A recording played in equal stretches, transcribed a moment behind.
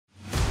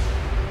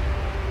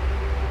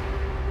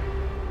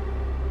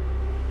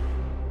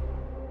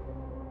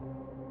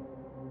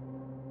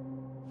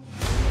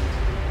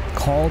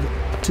called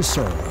to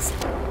serve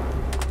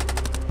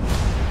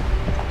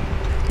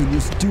in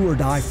this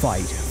do-or-die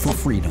fight for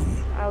freedom.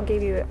 I'll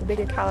give you a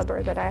bigger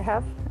caliber that I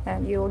have,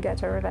 and you will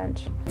get a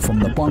revenge. From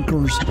the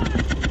bunkers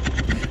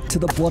to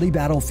the bloody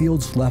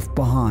battlefields left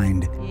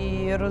behind.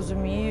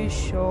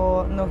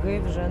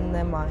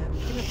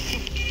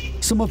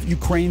 Some of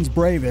Ukraine's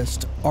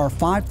bravest are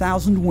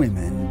 5,000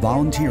 women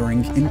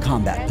volunteering in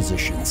combat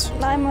positions.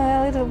 I'm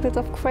a little bit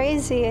of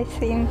crazy, I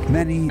think.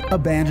 Many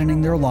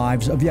abandoning their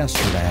lives of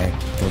yesterday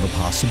for the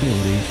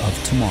possibility of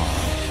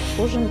tomorrow.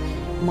 Кожен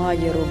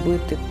має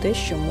робити те,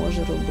 що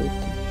може робити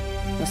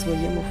на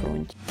своєму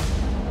фронті.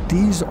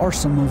 These are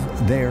some of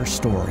their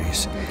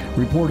stories,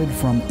 reported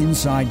from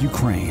inside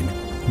Ukraine.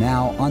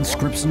 Now on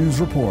Scripps News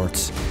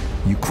Reports,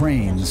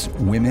 Ukraine's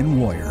women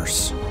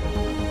warriors.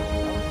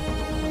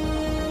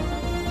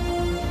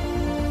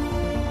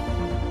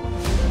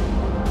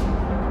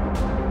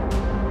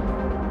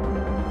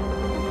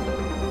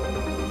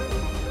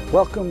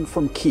 Welcome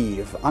from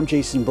Kyiv. I'm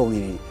Jason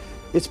Bellini.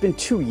 It's been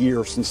 2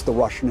 years since the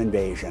Russian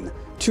invasion,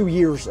 2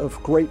 years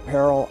of great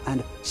peril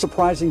and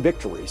surprising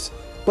victories.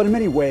 But in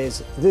many ways,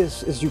 this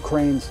is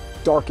Ukraine's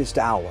darkest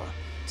hour.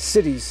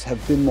 Cities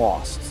have been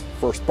lost.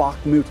 First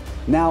Bakhmut,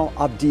 now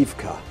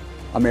Avdiivka.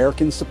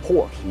 American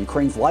support,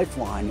 Ukraine's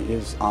lifeline,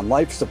 is on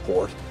life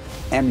support.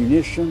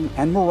 Ammunition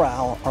and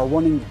morale are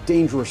running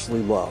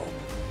dangerously low.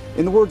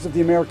 In the words of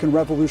the American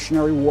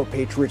Revolutionary War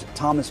patriot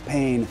Thomas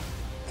Paine,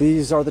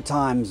 these are the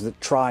times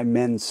that try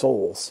men's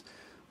souls.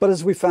 But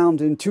as we found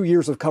in 2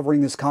 years of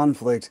covering this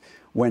conflict,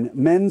 when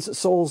men's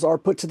souls are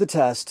put to the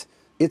test,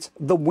 it's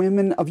the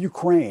women of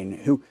Ukraine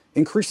who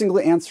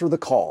increasingly answer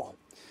the call.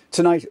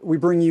 Tonight, we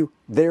bring you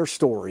their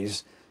stories,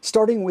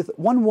 starting with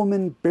one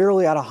woman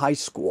barely out of high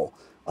school,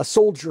 a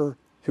soldier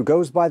who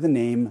goes by the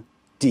name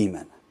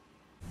Demon.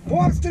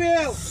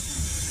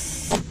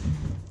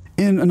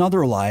 In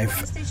another life,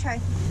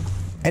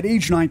 at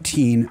age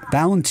 19,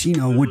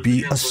 Valentina would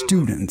be a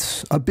student,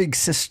 a big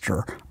sister,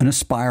 an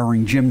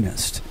aspiring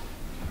gymnast.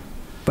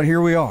 But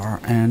here we are,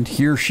 and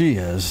here she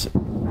is,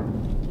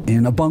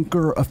 in a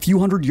bunker a few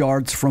hundred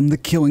yards from the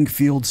killing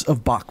fields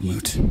of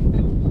Bakhmut,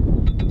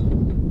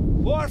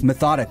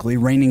 methodically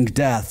raining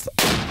death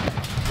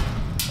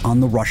on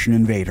the Russian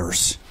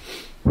invaders.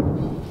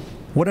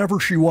 Whatever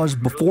she was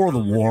before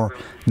the war,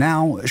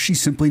 now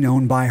she's simply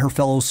known by her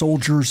fellow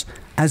soldiers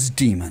as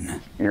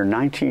Demon. You're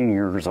 19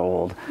 years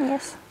old.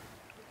 Yes.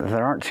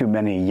 There aren't too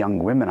many young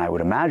women, I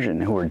would imagine,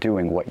 who are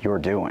doing what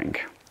you're doing.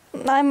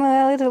 I'm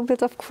a little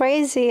bit of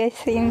crazy, I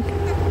think.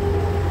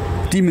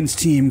 Demon's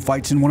team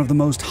fights in one of the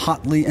most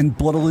hotly and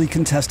bloodily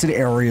contested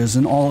areas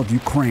in all of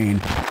Ukraine,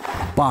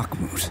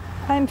 Bakhmut.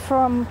 I'm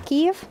from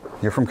Kyiv.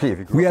 You're from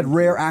Kyiv. We had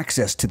rare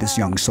access to this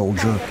young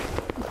soldier.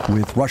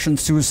 With Russian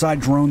suicide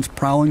drones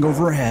prowling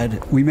overhead,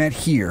 we met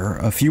here,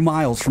 a few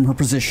miles from her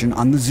position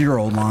on the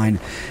zero line,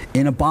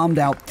 in a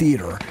bombed-out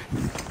theater.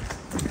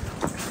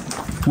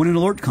 When an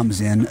alert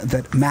comes in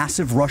that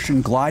massive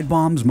Russian glide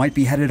bombs might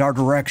be headed our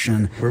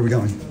direction... Where are we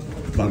going?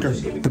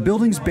 Bunkers? The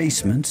building's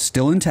basement,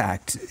 still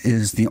intact,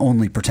 is the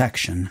only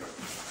protection.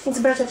 It's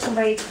better to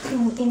wait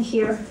in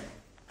here.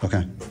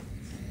 Okay.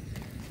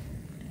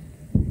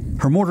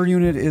 Her mortar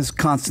unit is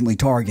constantly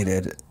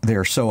targeted.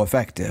 They're so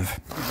effective.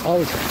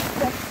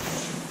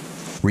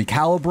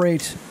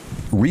 Recalibrate,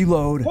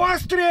 reload,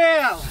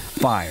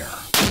 fire.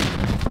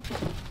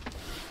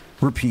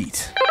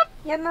 Repeat.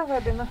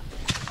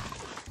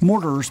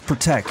 Mortars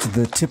protect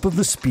the tip of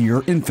the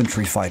spear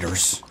infantry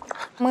fighters.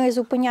 Ми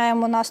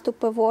зупиняємо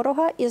наступи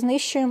ворога і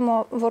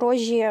знищуємо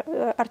ворожі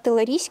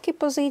артилерійські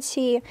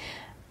позиції,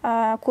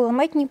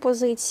 кулеметні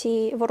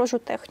позиції, ворожу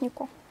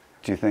техніку.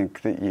 Do you think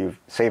that you've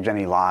saved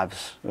any lives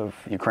of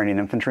Ukrainian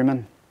infantrymen?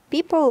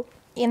 People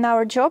in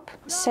our job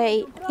say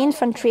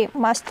infantry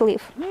must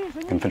live.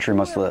 Infantry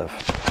must live.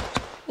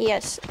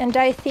 Yes, and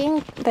I think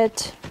that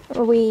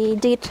we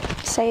did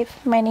save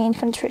many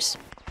infantries.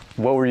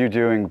 What were you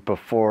doing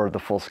before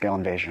the full-scale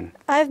invasion?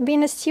 I've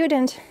been a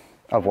student.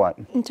 Of what?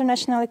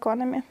 International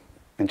economy.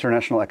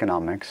 International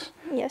economics.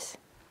 Yes.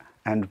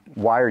 And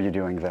why are you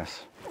doing this?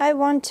 I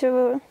want to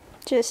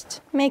just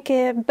make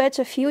a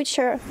better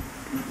future.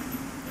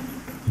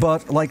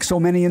 But like so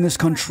many in this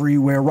country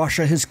where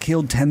Russia has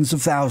killed tens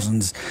of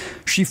thousands,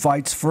 she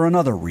fights for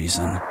another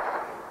reason: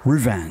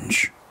 revenge.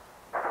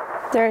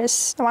 There is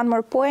one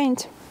more point.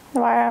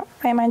 Why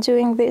am I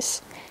doing this?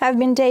 I've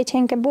been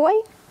dating a boy,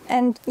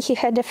 and he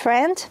had a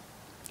friend,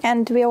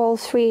 and we all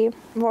three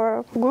were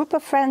a group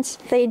of friends.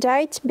 They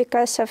died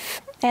because of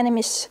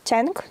enemy's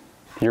tank.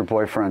 Your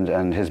boyfriend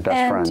and his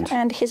best friend?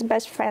 And his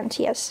best friend,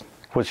 yes.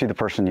 Was he the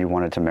person you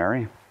wanted to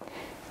marry?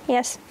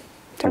 Yes,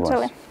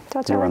 totally.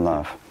 You were in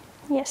love?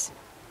 Yes.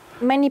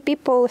 Many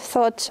people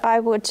thought I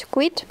would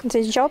quit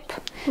this job,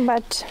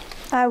 but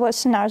I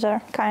was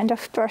another kind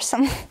of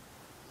person.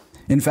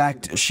 In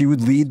fact, she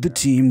would lead the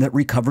team that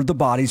recovered the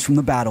bodies from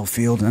the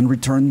battlefield and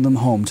returned them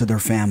home to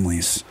their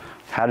families.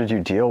 How did you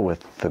deal with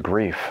the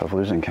grief of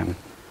losing him?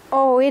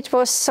 Oh, it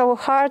was so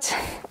hard.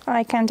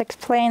 I can't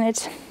explain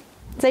it.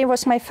 They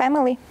was my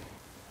family.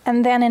 And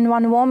then in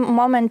one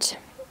moment,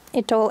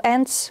 it all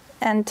ends.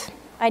 and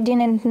I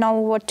didn't know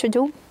what to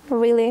do,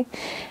 really.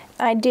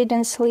 I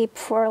didn't sleep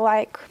for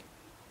like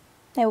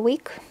a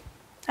week.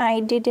 I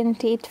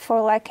didn't eat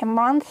for like a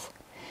month.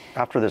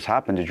 After this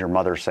happened, did your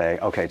mother say,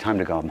 okay, time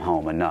to go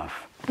home,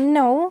 enough?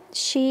 No,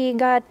 she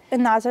got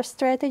another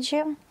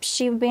strategy.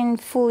 She's been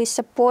fully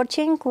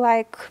supporting,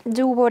 like,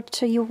 do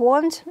what you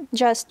want,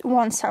 just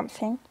want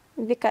something.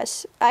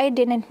 Because I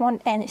didn't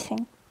want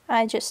anything.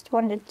 I just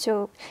wanted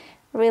to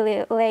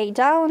really lay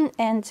down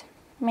and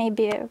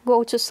maybe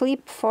go to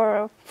sleep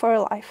for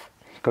life.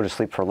 Go to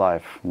sleep for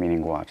life,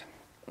 meaning what?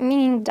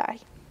 Meaning die.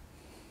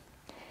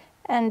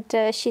 And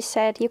she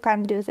said, you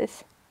can't do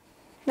this.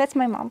 That's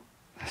my mom.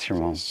 That's your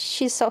mom.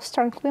 She's so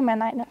strong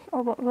woman, I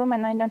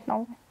don't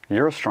know.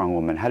 You're a strong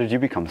woman. How did you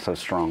become so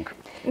strong?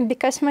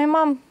 Because my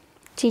mom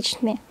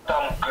taught me.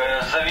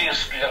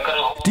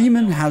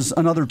 Demon has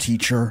another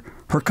teacher,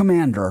 her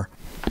commander,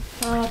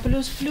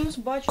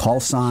 call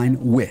sign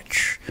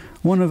Witch,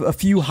 one of a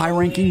few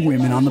high-ranking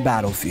women on the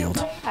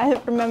battlefield.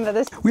 I remember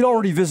this. We'd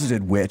already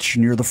visited Witch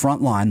near the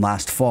front line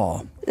last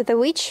fall. The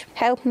Witch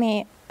helped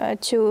me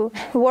to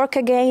work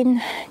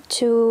again,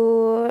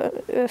 to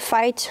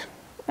fight,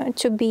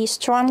 to be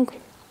strong.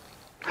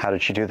 How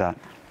did she do that?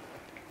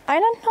 I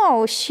don't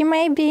know. She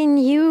maybe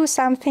knew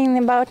something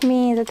about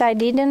me that I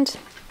didn't,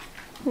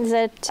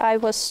 that I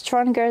was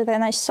stronger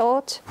than I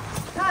thought.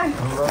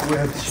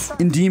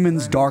 In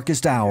Demon's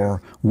darkest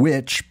hour,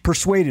 Witch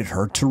persuaded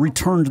her to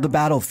return to the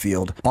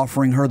battlefield,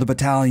 offering her the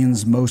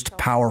battalion's most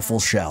powerful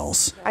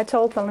shells. I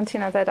told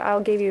Valentina that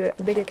I'll give you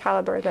a bigger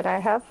caliber that I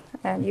have,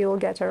 and you will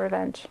get a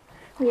revenge.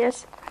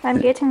 Yes, I'm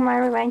getting my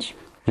revenge.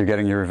 You're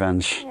getting your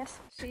revenge. Yes.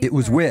 It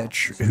was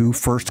Witch who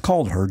first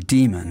called her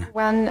Demon.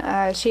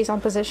 When she's on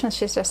position,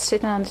 she's just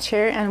sitting on the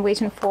chair and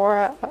waiting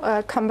for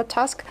a combat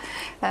task.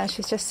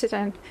 She's just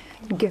sitting,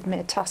 give me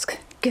a task,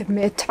 give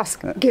me a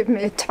task, give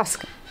me a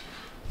task.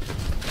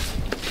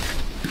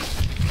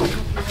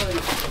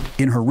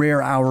 In her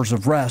rare hours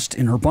of rest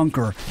in her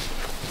bunker,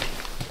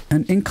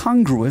 an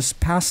incongruous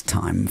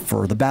pastime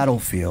for the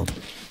battlefield.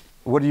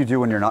 What do you do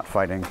when you're not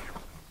fighting?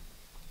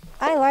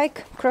 I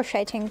like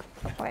crocheting,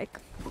 like.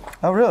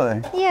 Oh,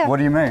 really? Yeah. What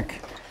do you make?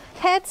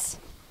 Hats,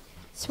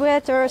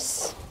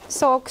 sweaters,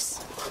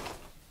 socks.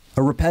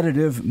 A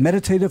repetitive,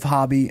 meditative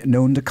hobby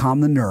known to calm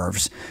the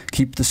nerves,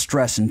 keep the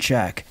stress in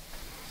check.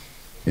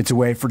 It's a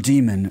way for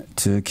Demon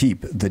to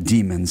keep the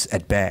demons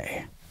at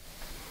bay.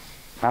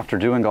 After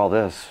doing all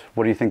this,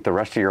 what do you think the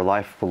rest of your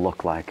life will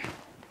look like?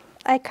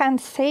 I can't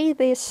say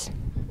this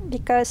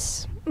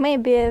because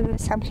maybe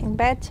something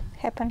bad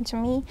happened to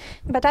me,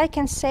 but I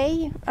can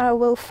say I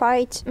will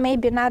fight,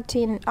 maybe not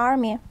in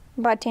army,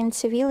 but in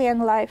civilian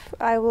life.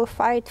 I will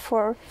fight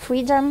for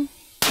freedom,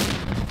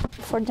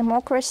 for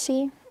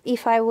democracy.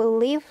 If I will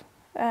live,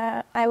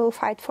 I will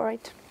fight for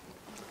it.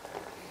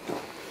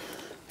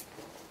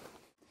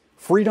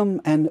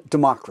 Freedom and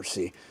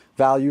democracy,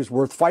 values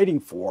worth fighting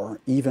for,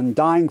 even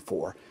dying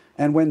for.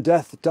 And when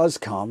death does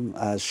come,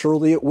 as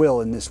surely it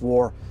will in this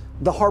war,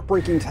 the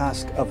heartbreaking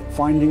task of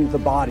finding the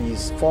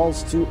bodies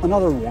falls to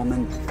another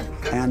woman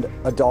and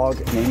a dog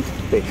named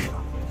Beisha.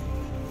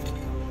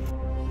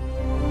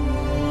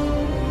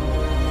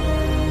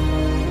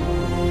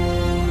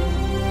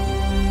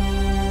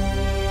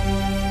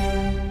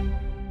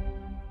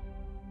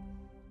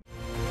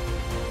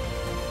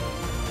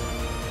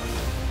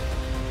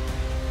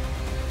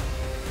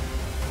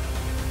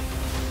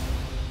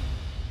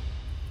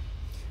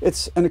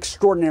 It's an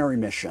extraordinary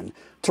mission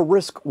to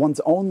risk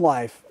one's own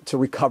life to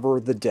recover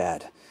the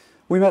dead.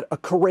 We met a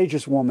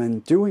courageous woman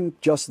doing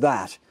just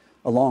that,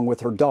 along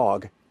with her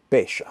dog,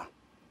 Beisha.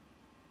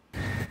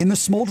 In the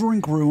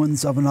smoldering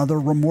ruins of another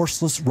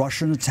remorseless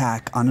Russian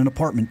attack on an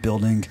apartment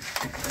building,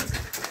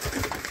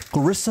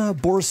 Larysa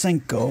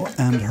Borysenko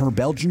and her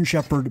Belgian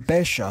shepherd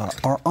Beisha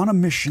are on a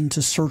mission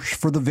to search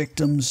for the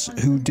victims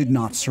who did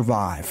not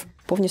survive.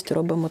 Повністю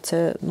робимо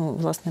це,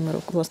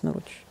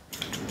 власноруч.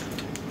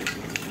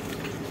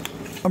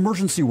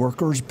 Emergency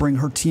workers bring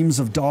her teams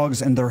of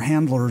dogs and their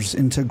handlers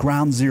into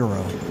ground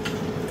zero.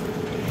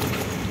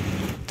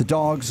 The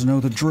dogs know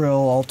the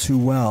drill all too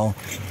well.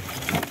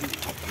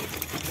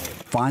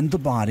 Find the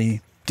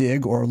body,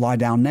 dig or lie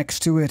down next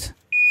to it,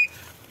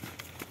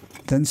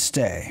 then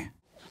stay.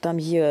 Там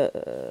є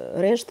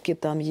рештки,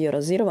 там є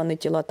розірвані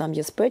тіла, там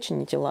є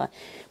спечені тіла,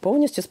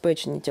 повністю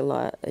спечені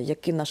тіла,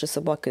 які наші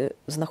собаки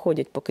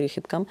знаходять по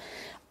крихіткам.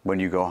 When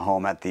you go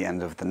home at the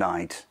end of the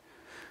night,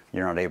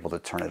 you're not able to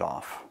turn it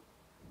off.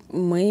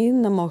 Ми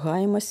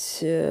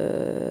намагаємось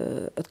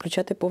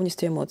відключати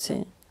повністю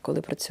емоції,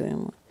 коли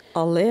працюємо.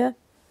 Але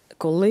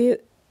коли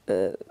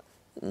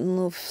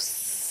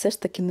все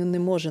ж таки не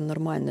може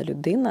нормальна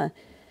людина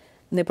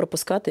не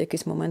пропускати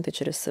якісь моменти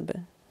через себе.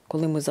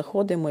 Коли ми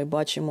заходимо і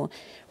бачимо,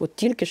 от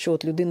тільки що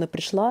от людина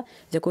прийшла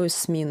з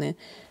якоїсь зміни,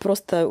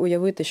 просто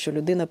уявити, що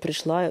людина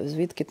прийшла,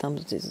 звідки там,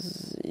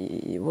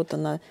 і от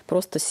вона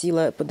просто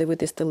сіла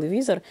подивитись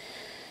телевізор,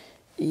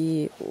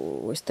 і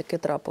ось таке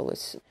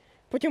трапилось.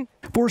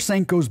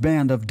 Borysenko's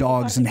band of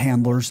dogs and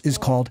handlers is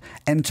called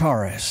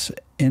Antares,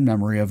 in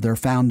memory of their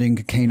founding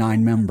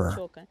canine member.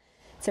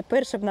 Це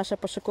перша наша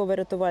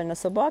пошуково-рятувальна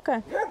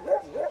собака.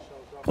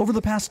 Over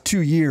the past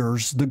 2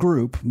 years, the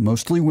group,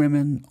 mostly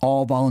women,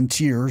 all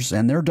volunteers,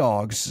 and their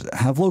dogs,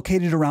 have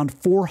located around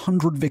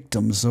 400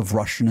 victims of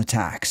Russian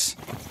attacks.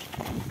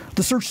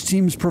 The search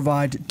teams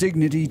provide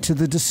dignity to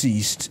the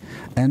deceased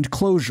and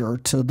closure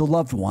to the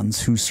loved ones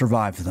who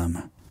survived them.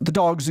 The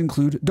dogs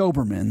include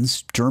Dobermans,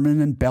 German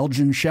and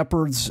Belgian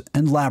Shepherds,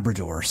 and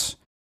Labradors.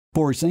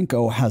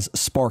 Borysenko has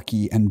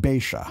Sparky and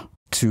Beisha,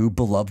 two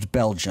beloved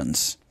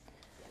Belgians.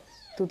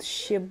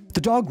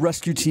 The dog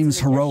rescue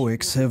team's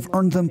heroics have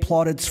earned them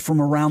plaudits from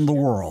around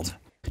the world.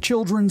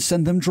 Children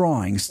send them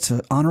drawings to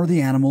honor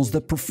the animals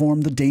that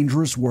perform the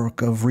dangerous work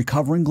of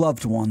recovering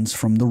loved ones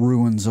from the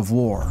ruins of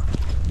war.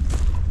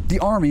 The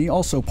Army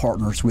also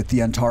partners with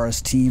the Antares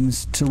teams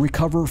to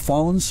recover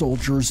fallen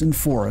soldiers in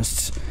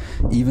forests,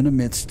 even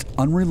amidst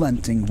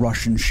unrelenting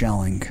Russian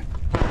shelling.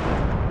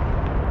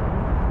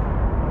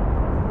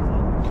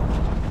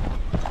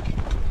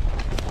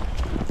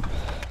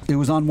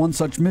 It was on one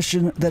such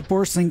mission that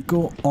Borysenko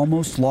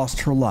almost lost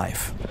her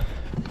life.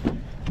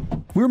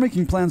 We were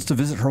making plans to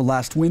visit her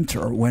last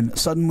winter when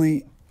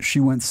suddenly she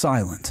went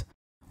silent.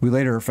 We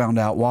later found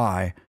out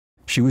why.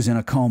 She was in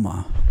a coma.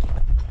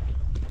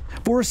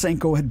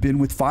 Borysenko had been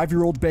with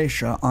 5-year-old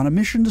Beisha on a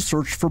mission to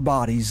search for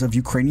bodies of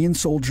Ukrainian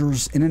soldiers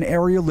in an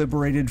area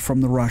liberated from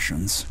the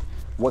Russians.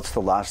 What's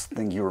the last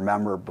thing you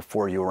remember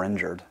before you were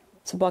injured?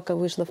 Собака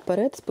вийшла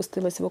вперед,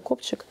 спустилась в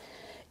окопчик,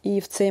 і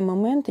в цей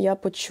момент я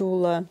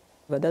почула,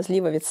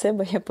 зліва від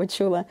себе я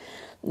почула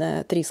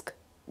тріск.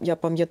 Я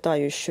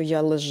пам'ятаю, що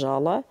я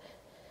лежала,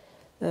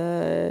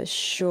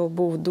 що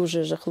був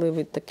дуже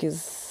жахливий такий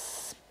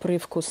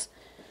привкус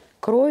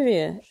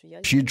крові.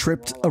 She had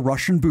tripped a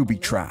Russian booby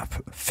trap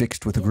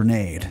fixed with a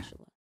grenade.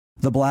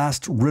 The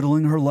blast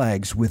riddling her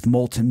legs with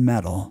molten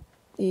metal.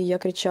 І я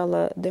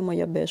кричала: "Де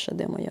моя Беша?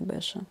 Де моя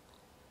Беша?"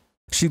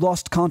 She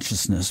lost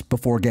consciousness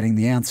before getting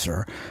the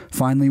answer,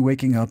 finally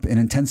waking up in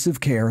intensive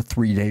care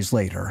 3 days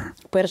later.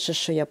 Перше,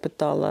 що я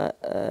питала,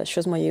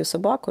 що з моєю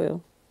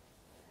собакою,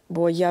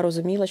 бо я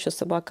розуміла, що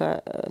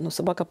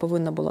собака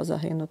повинна була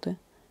загинути.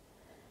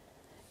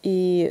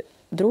 І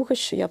друге,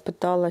 що я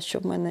питала,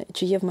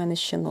 чи є в мене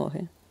ще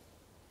ноги.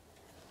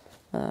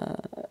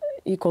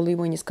 І коли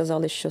мені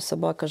сказали, що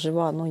собака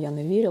жива, я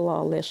не вірила,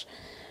 але ж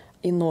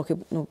і ноги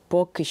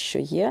поки що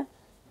є.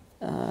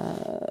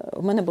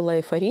 У мене була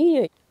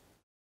ейфорія.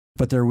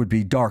 But there would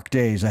be dark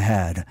days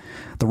ahead.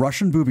 The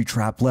Russian booby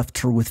trap left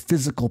her with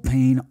physical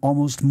pain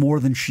almost more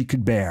than she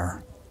could bear.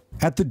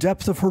 At the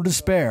depth of her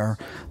despair,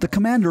 the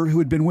commander who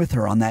had been with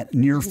her on that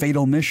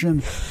near-fatal mission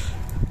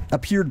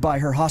appeared by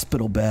her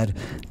hospital bed,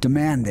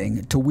 demanding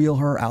to wheel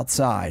her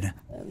outside.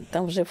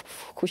 Там вже в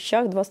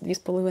кущах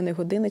 2,5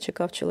 години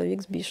чекав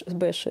чоловік з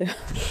Бешею.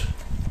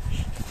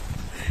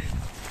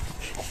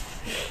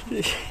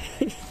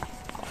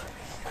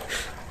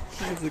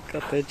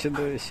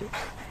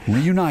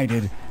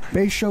 Reunited,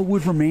 Beisha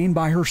would remain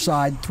by her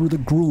side through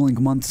the grueling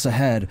months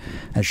ahead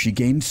as she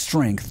gained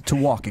strength to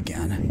walk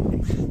again.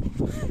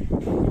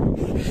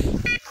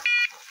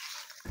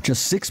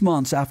 Just 6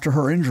 months after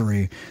her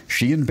injury,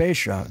 she and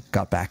Beisha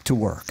got back to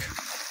work.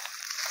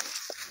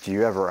 Do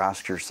you ever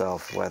ask yourself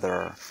whether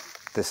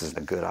this is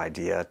a good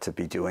idea to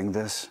be doing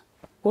this?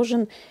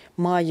 Кожен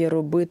має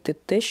робити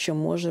те, що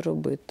може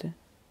робити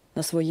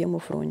на своєму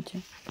фронті.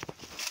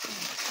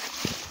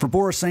 For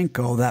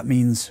Borysenko, that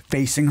means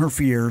facing her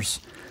fears,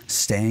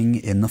 staying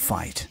in the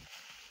fight.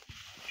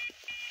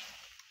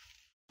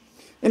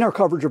 In our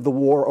coverage of the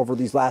war over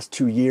these last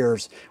 2 years,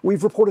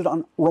 we've reported on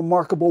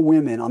remarkable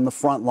women on the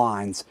front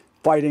lines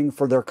fighting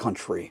for their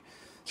country.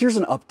 Here's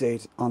an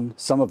update on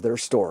some of their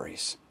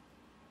stories.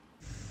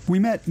 We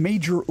met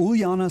Major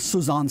Uliana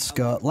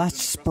Sozanska last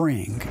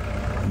spring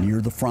near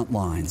the front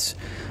lines.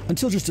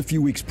 Until just a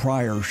few weeks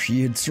prior, she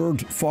had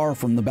served far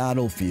from the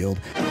battlefield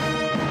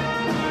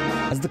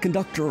as the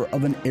conductor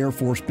of an Air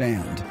Force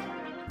band.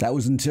 That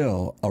was until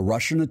a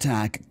Russian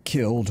attack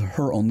killed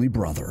her only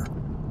brother.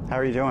 How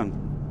are you doing?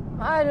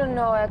 I don't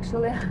know,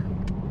 actually.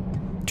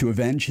 To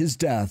avenge his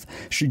death,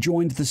 she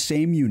joined the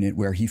same unit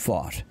where he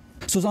fought.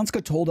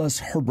 Sozanska told us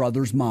her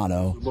brother's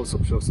motto,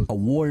 "A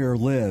warrior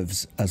lives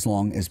as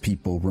long as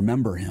people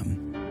remember him."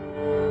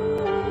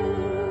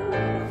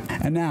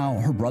 And now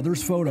her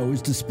brother's photo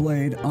is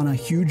displayed on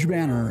a huge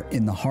banner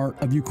in the heart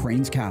of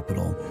Ukraine's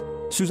capital.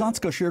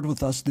 Sozanska shared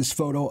with us this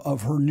photo of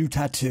her new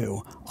tattoo,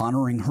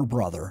 honoring her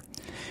brother.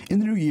 In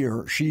the new year,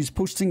 she's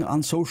posting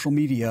on social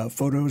media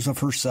photos of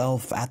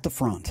herself at the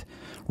front,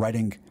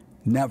 writing,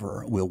 "Never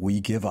will we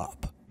give up."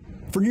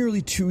 For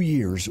nearly 2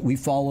 years, we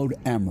followed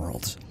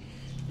Emerald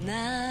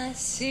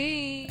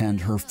and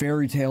her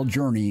fairy tale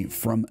journey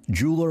from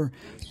jeweler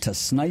to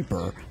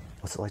sniper.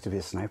 What's it like to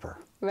be a sniper?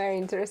 Very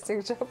interesting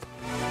job.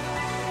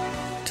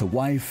 To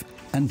wife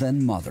and then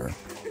mother.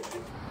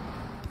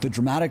 The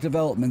dramatic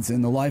developments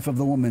in the life of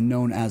the woman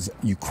known as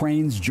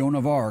Ukraine's Joan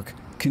of Arc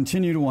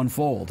continue to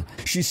unfold.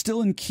 She's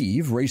still in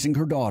Kyiv raising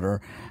her daughter,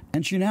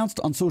 and she announced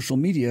on social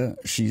media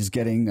she's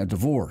getting a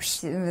divorce.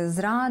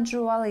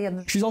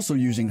 She's also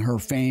using her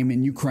fame in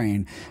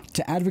Ukraine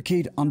to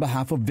advocate on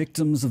behalf of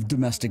victims of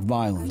domestic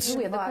violence,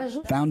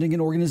 founding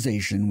an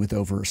organization with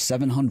over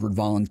 700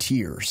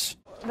 volunteers.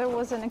 There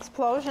was an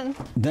explosion.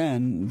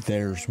 Then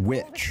there's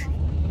Witch.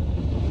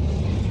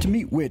 To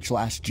meet Witch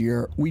last year,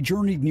 we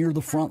journeyed near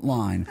the front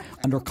line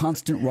under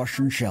constant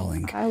Russian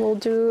shelling. I will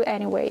do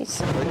anyways.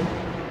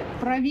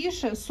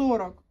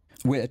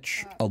 Witch,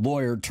 a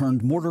lawyer turned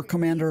mortar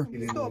commander,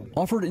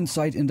 offered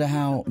insight into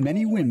how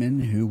many women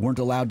who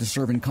weren't allowed to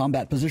serve in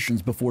combat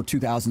positions before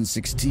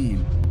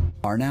 2016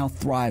 are now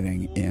thriving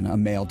in a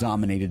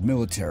male-dominated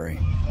military.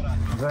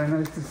 Very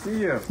nice to see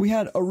you. We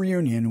had a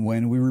reunion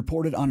when we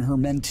reported on her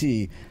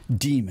mentee,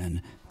 Demon,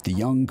 the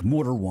young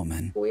mortar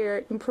woman.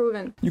 We're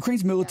improving.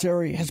 Ukraine's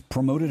military has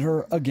promoted her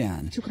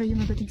again,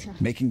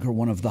 making her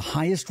one of the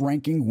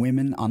highest-ranking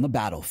women on the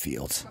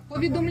battlefield.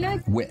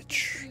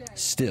 Witch,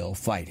 still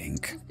fighting.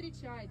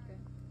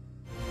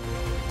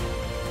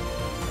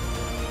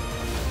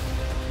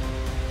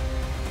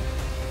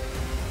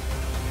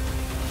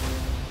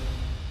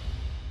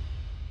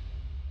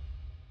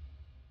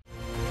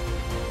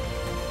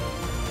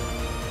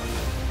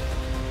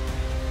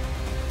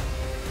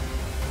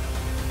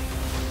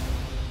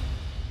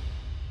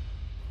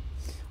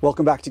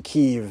 Welcome back to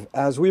Kyiv.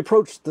 As we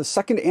approach the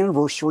second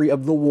anniversary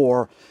of the war,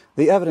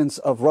 the evidence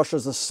of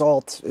Russia's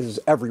assault is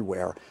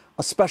everywhere,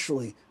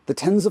 especially the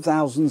tens of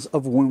thousands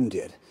of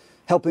wounded,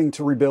 helping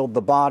to rebuild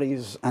the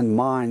bodies and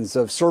minds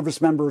of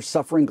service members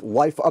suffering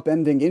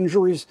life-upending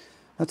injuries.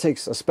 That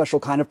takes a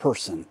special kind of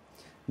person.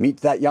 Meet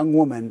that young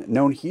woman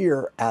known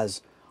here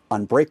as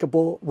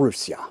Unbreakable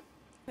Rusya.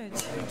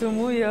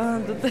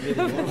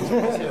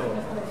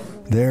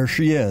 There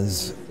she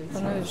is.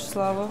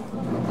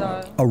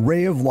 A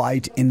ray of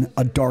light in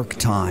a dark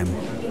time.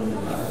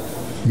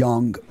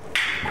 Young,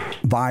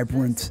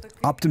 vibrant,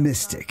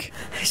 optimistic.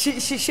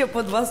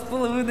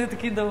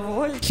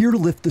 Here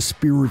to lift the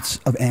spirits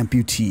of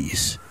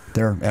amputees.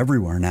 They're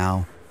everywhere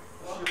now.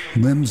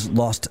 Limbs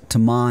lost to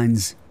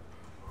mines,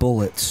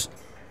 bullets,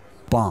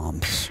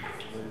 bombs.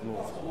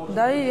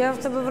 Дай я в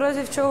тебе в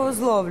разі чого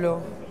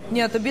зловлю.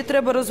 Ні, тобі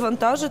треба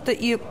розвантажити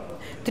і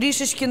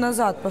трішечки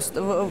назад,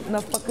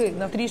 навпаки,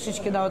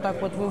 трішечки, отак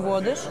от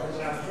виводиш.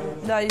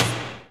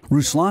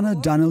 Ruslana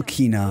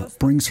Danilkina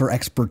brings her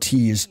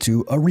expertise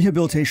to a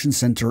rehabilitation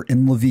center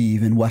in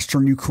Lviv in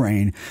western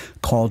Ukraine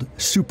called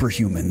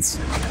Superhumans.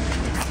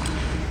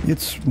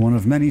 It's one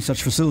of many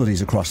such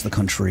facilities across the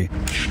country.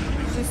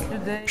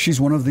 She's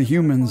one of the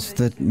humans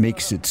that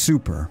makes it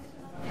super.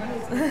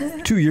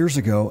 2 years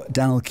ago,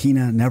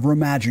 Danilkina never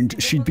imagined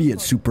she'd be at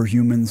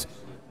Superhumans,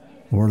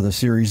 or the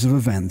series of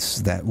events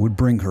that would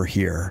bring her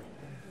here.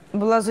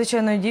 Була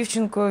звичайною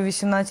дівчинкою,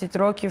 18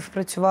 років,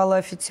 працювала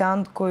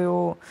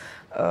офіціанткою,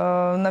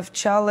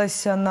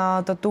 навчалася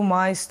на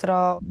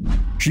тату-майстра.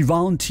 She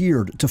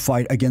volunteered to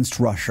fight against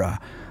Russia,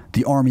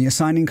 the army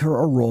assigning her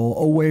a role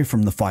away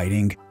from the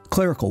fighting,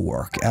 clerical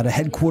work at a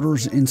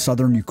headquarters in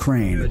southern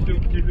Ukraine.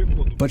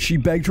 But she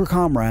begged her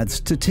comrades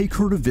to take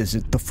her to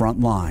visit the front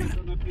line.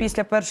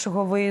 Після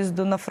першого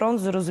виїзду на фронт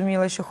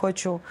зрозуміла, що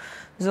хочу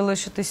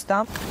залишитись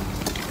там.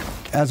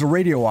 As a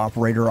radio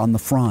operator on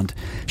the front,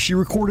 she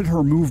recorded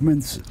her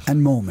movements and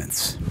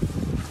moments.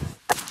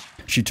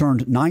 She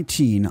turned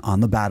 19 on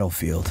the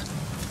battlefield.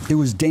 It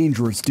was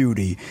dangerous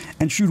duty,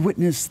 and she'd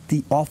witnessed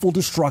the awful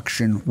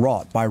destruction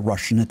wrought by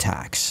Russian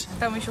attacks.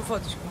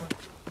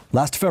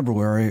 Last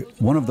February,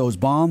 one of those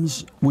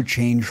bombs would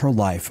change her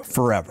life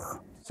forever.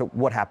 So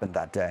what happened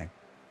that day?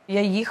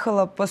 Я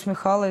їхала,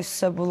 посміхалась,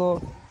 все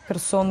було.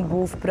 Херсон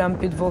був прямо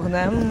під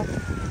вогнем.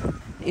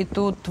 І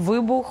тут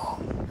вибух.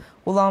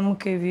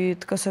 Уламки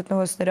від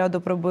касетного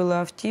снаряду пробили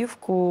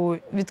автівку.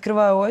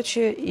 Відкриваю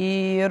очі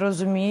і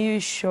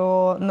розумію,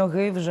 що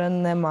ноги вже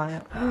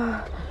немає.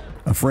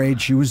 Afraid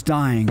she was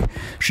dying,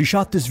 she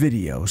shot this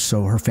video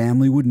so her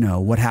family would know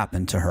what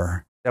happened to her.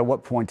 At what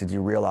point did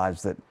you realize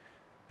that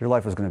your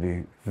life was going to be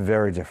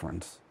very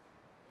different?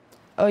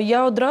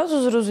 Я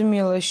одразу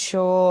зрозуміла,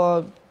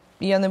 що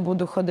я не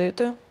буду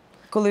ходити.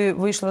 Коли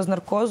вийшла з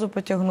наркозу,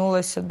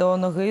 потягнулася до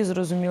ноги і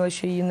зрозуміла,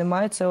 що її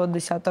немає. Це о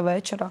 10-та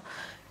вечора.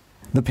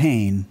 The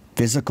pain,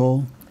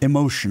 physical,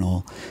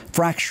 emotional,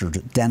 fractured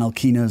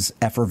Danilkina's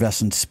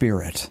effervescent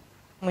spirit.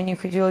 Мені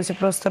хотілося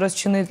просто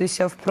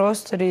розчинитися в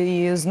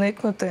просторі і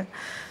зникнути.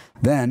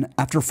 Then,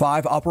 after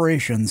 5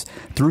 operations,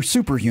 through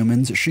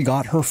Superhumans, she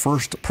got her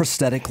first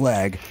prosthetic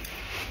leg.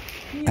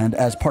 And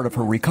as part of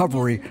her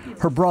recovery,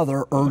 her brother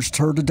urged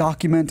her to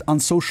document on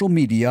social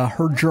media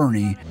her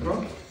journey,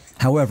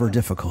 however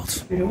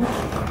difficult.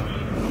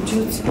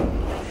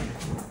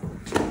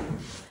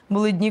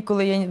 Були дні,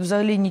 коли я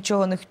взагалі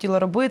нічого не хотіла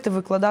робити,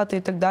 викладати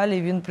і так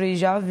далі. Він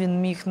приїжджав,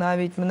 він міг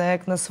навіть мене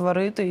як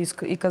насварити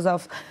і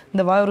казав: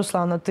 "Давай,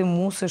 Руслана, ти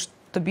мусиш,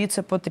 тобі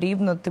це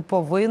потрібно, ти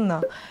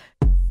повинна".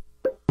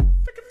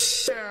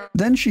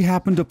 Then she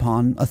happened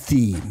upon a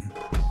theme.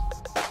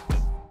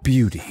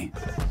 Beauty.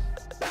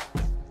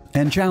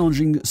 and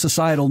challenging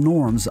societal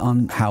norms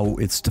on how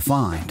it's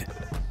defined.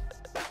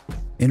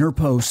 In her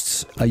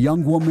posts, a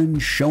young woman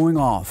showing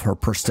off her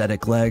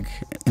prosthetic leg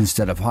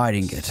instead of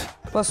hiding it.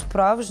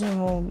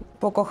 По-справжньому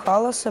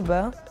покохала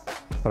себе.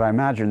 But I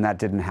imagine that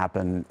didn't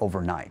happen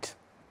overnight.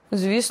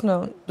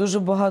 Звісно, дуже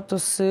багато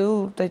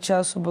сил та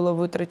часу було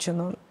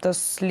витрачено та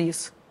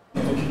сліз.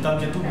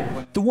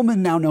 The woman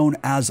now known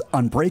as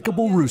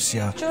Unbreakable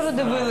Rusya Вчора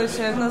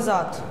дивилися як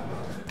назад.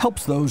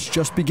 helps those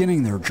just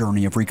beginning their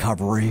journey of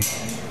recovery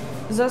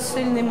За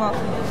сильний мах.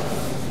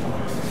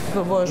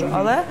 Боже,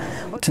 але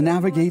to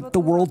navigate the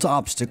world's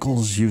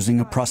obstacles using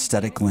a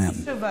prosthetic limb.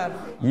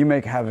 You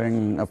make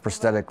having a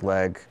prosthetic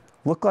leg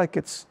look like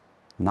it's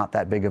not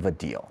that big of a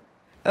deal.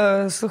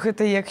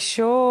 Слухайте,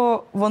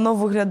 якщо воно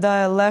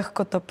виглядає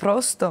легко та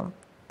просто,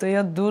 то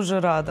я дуже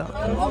рада.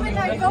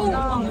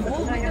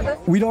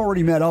 We'd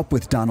already met up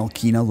with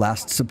Donalkina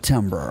last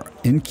September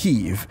in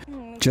Kyiv,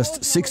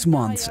 just 6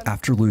 months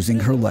after losing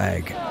her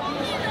leg,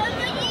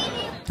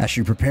 as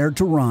she prepared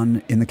to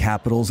run in the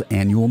capital's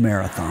annual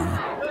marathon.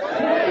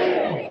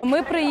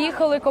 Ми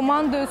приїхали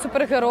командою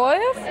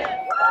супергероїв.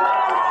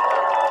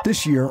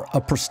 This year, a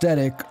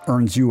prosthetic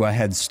earns you a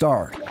head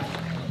start.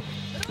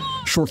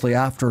 Shortly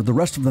after, the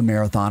rest of the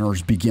marathoners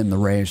begin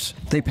the race.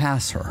 They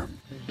pass her.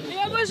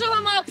 Я вижила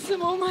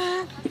максимум.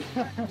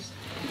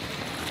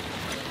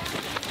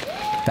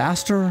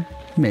 Faster?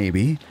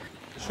 Maybe.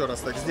 Еще раз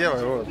так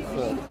сделай, вот.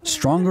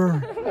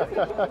 Stronger?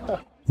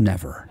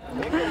 Never.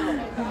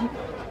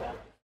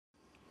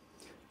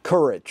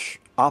 Courage,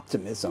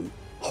 optimism,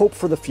 hope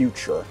for the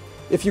future.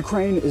 If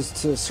Ukraine is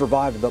to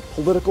survive the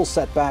political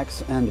setbacks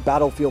and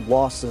battlefield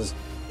losses,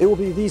 it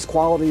will be these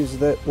qualities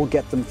that will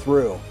get them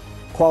through.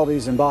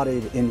 Qualities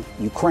embodied in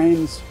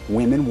Ukraine's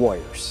women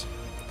warriors.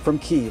 From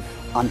Kyiv,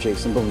 I'm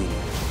Jason Bellini.